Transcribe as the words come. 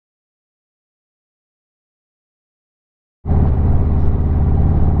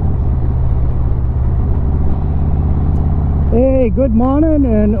Hey, good morning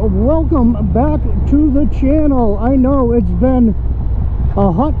and welcome back to the channel. I know it's been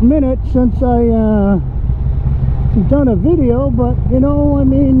a hot minute since I done a video, but you know, I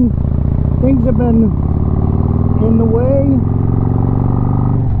mean, things have been in the way.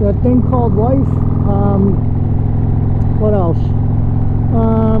 That thing called life. What else?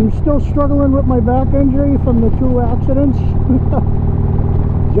 Still struggling with my back injury from the 2 accidents.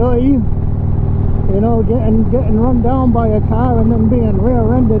 Joy. You know, getting run down by a car and then being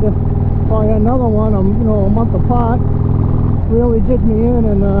rear-ended by another one, you know, a month apart, really did me in,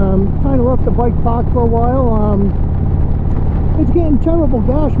 and kind of left the bike parked for a while. It's getting terrible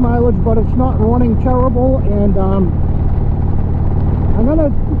gas mileage, but it's not running terrible, and I'm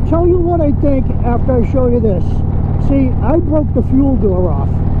gonna tell you what I think after I show you this. See, I broke the fuel door off.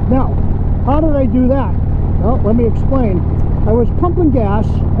 Now, how did I do that? Well, let me explain. I was pumping gas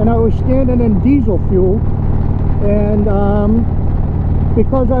and I was standing in diesel fuel, and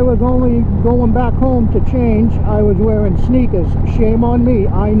because I was only going back home to change, I was wearing sneakers. Shame on me,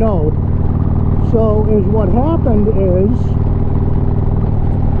 I know. So what happened is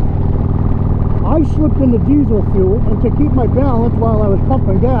I slipped into diesel fuel, and to keep my balance while I was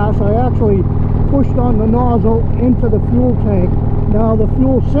pumping gas, I actually pushed on the nozzle into the fuel tank. Now the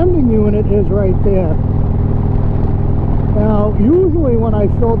fuel sending unit is right there. Now, usually when I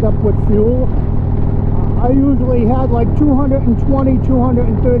filled up with fuel, I usually had like 220,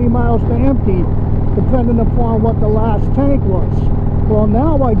 230 miles to empty, depending upon what the last tank was. Well,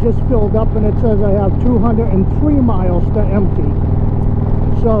 now I just filled up and it says I have 203 miles to empty.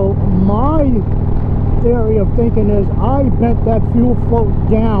 So my theory of thinking is I bent that fuel float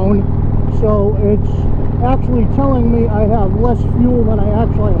down, so it's actually telling me I have less fuel than I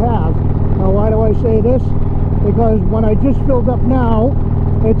actually have. Now, why do I say this? Because when I just filled up now,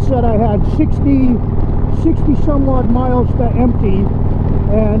 it said I had 60 some odd miles to empty,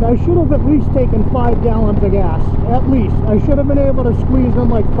 and I should have at least taken 5 gallons of gas. At least. I should have been able to squeeze in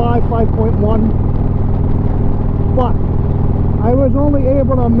like 5.1. But I was only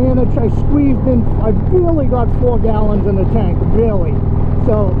able to manage, I squeezed in, I barely got 4 gallons in the tank, barely.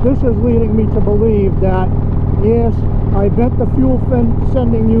 So this is leading me to believe that, yes, I bent the fuel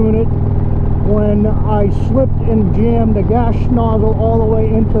sending unit when I slipped and jammed the gas nozzle all the way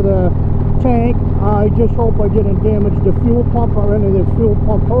into the tank. I just hope I didn't damage the fuel pump or any of the fuel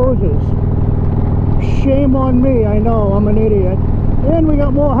pump hoses. Shame on me, I know, I'm an idiot. And we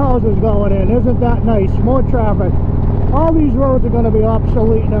got more houses going in, isn't that nice? More traffic. All these roads are going to be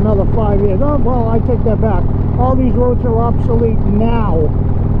obsolete in another 5 years. Oh, well, I take that back. All these roads are obsolete now.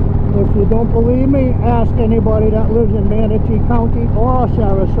 If you don't believe me, ask anybody that lives in Manatee County or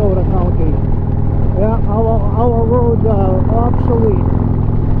Sarasota County. Yeah, our roads are obsolete.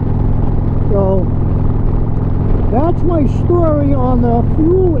 So, that's my story on the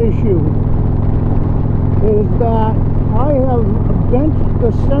fuel issue, is that I have bent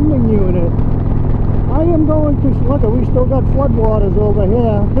the sending unit. I am going to, look, we still got floodwaters over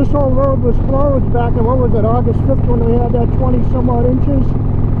here. This whole road was closed back in, what was it, August 5th, when we had that 20 some odd inches.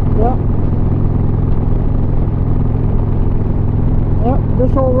 Yep. Yep,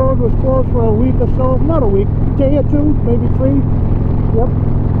 this whole road was closed for a week or so. Not a week, day or two, maybe 3. Yep.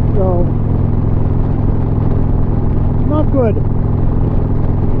 So, not good.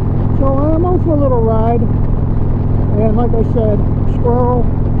 So I'm out for a little ride. And like I said, squirrel.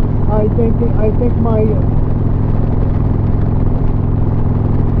 I think my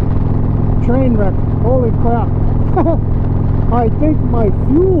train wreck. Holy crap. I think my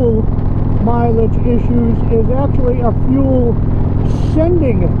fuel mileage issues is actually a fuel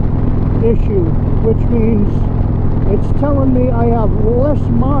sending issue, which means it's telling me I have less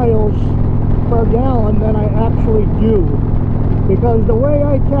miles per gallon than I actually do. Because the way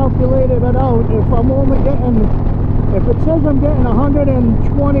I calculated it out, if I'm only getting, if it says I'm getting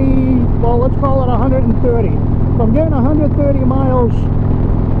 120, well, let's call it 130. If I'm getting 130 miles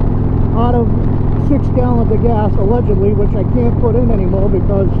out of 6 gallons of gas, allegedly, which I can't put in anymore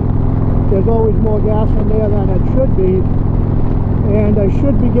because there's always more gas in there than it should be, and I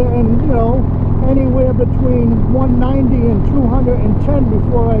should be getting, you know, anywhere between 190 and 210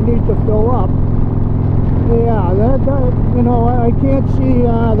 before I need to fill up. Yeah, that you know, I can't see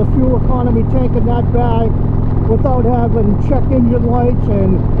the fuel economy tanking that bag without having check engine lights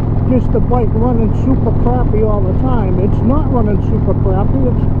and just the bike running super crappy all the time. It's not running super crappy,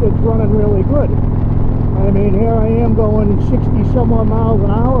 it's running really good. I mean, here I am going 60 some odd miles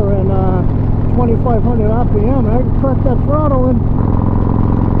an hour and 2,500 RPM. I can crack that throttle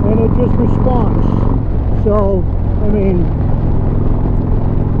and it just responds. So, I mean,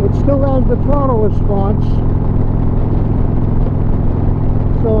 it still has the throttle response,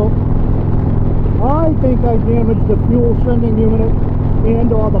 So I think I damaged the fuel sending unit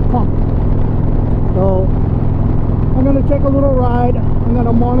and or the pump. So I'm going to take a little ride. I'm going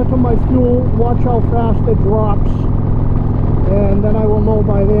to monitor my fuel, watch how fast it drops, and then I will know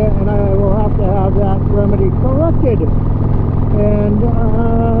by there, and I will have to have that remedy corrected. And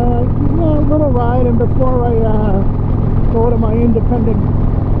yeah, a little ride, and before I go to my independent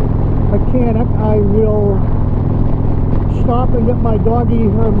mechanic, I will stop and get my doggy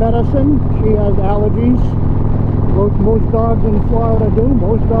her medicine. She has allergies. Most dogs in Florida do.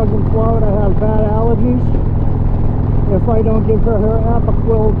 Most dogs in Florida have bad allergies. If I don't give her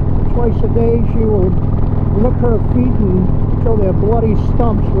Apoquil twice a day, she will lick her feet until they're bloody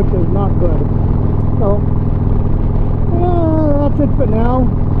stumps, which is not good. So, yeah, that's it for now.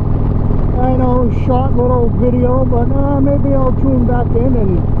 I know, short little video, but maybe I'll tune back in,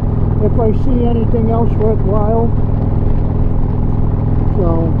 and if I see anything else worthwhile.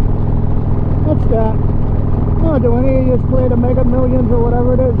 So, that's that. Oh, do any of you play the Mega Millions or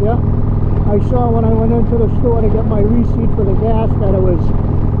whatever it is? Yeah. I saw when I went into the store to get my receipt for the gas that it was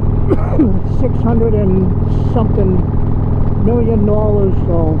 $600 and something million.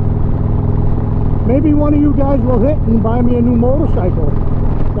 So maybe one of you guys will hit and buy me a new motorcycle.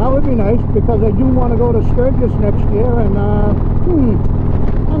 That would be nice, because I do want to go to Sturgis next year, and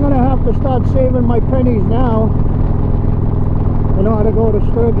I'm gonna have to start saving my pennies now in order to go to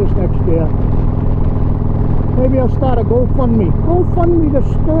Sturgis next year. Maybe I'll start a GoFundMe. GoFundMe to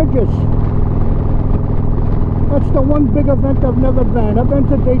Sturgis. That's the one big event I've never been. I've been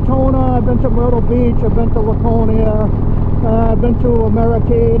to Daytona, I've been to Myrtle Beach, I've been to Laconia, I've been to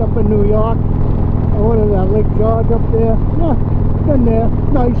Americade up in New York. What is that, Lake George up there? Yeah, been there.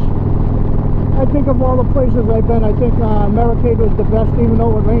 Nice. I think of all the places I've been, I think Americade was the best, even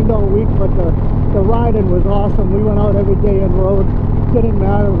though it rained all week, but the riding was awesome. We went out every day and rode. Didn't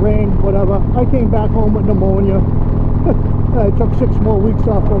matter, rain, whatever. I came back home with pneumonia. I took 6 more weeks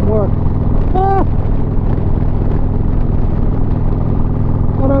off from work.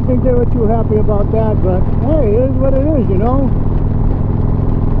 I don't think they were too happy about that, but hey, it is what it is, you know.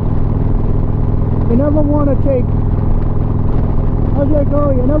 You never want to take, how's that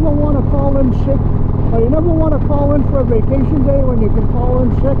go? You never want to call in sick, or you never want to call in for a vacation day when you can call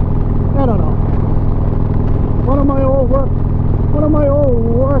in sick. I don't know. One of my old work,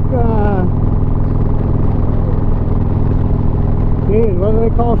 geez, what do they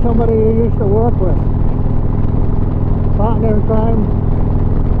call somebody you used to work with? Partner in crime?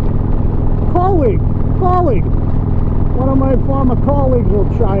 Colleague. One of my former colleagues will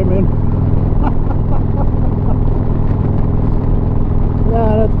chime in.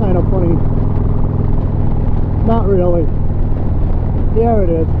 Yeah, that's kind of funny. Not really. There it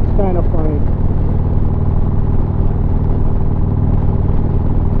is. It's kind of funny.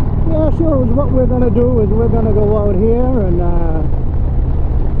 Yeah, so what we're going to do is we're going to go out here, and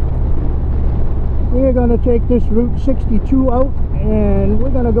we're going to take this Route 62 out, and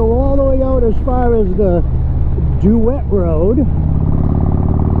we're going to go all the way out as far as the Duet Road,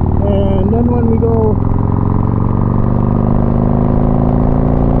 and then when we go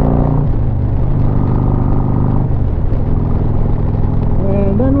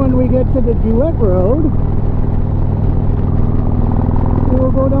get to the Duet Road,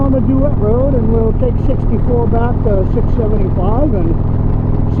 we'll go down the Duet Road, and we'll take 64 back to 675, and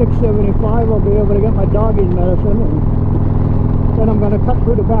 675 I'll be able to get my doggy's medicine, and then I'm going to cut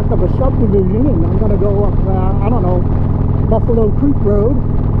through the back of a subdivision, and I'm going to go up, I don't know, Buffalo Creek Road,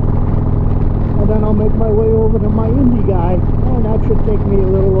 and then I'll make my way over to my Indy guy, and that should take me a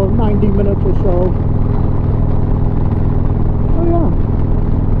little 90 minutes or so. Oh yeah,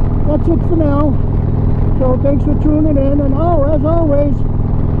 that's it for now. So thanks for tuning in, and as always,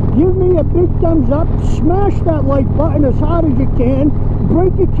 give me a big thumbs up, smash that like button as hard as you can,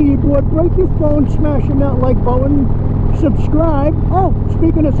 break your keyboard, break your phone smashing that like button, subscribe. Oh,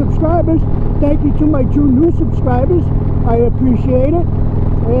 speaking of subscribers, thank you to my 2 new subscribers, I appreciate it.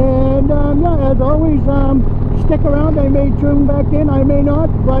 And yeah, as always, stick around. I may tune back in, I may not,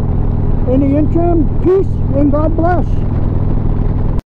 but in the interim, peace and God bless.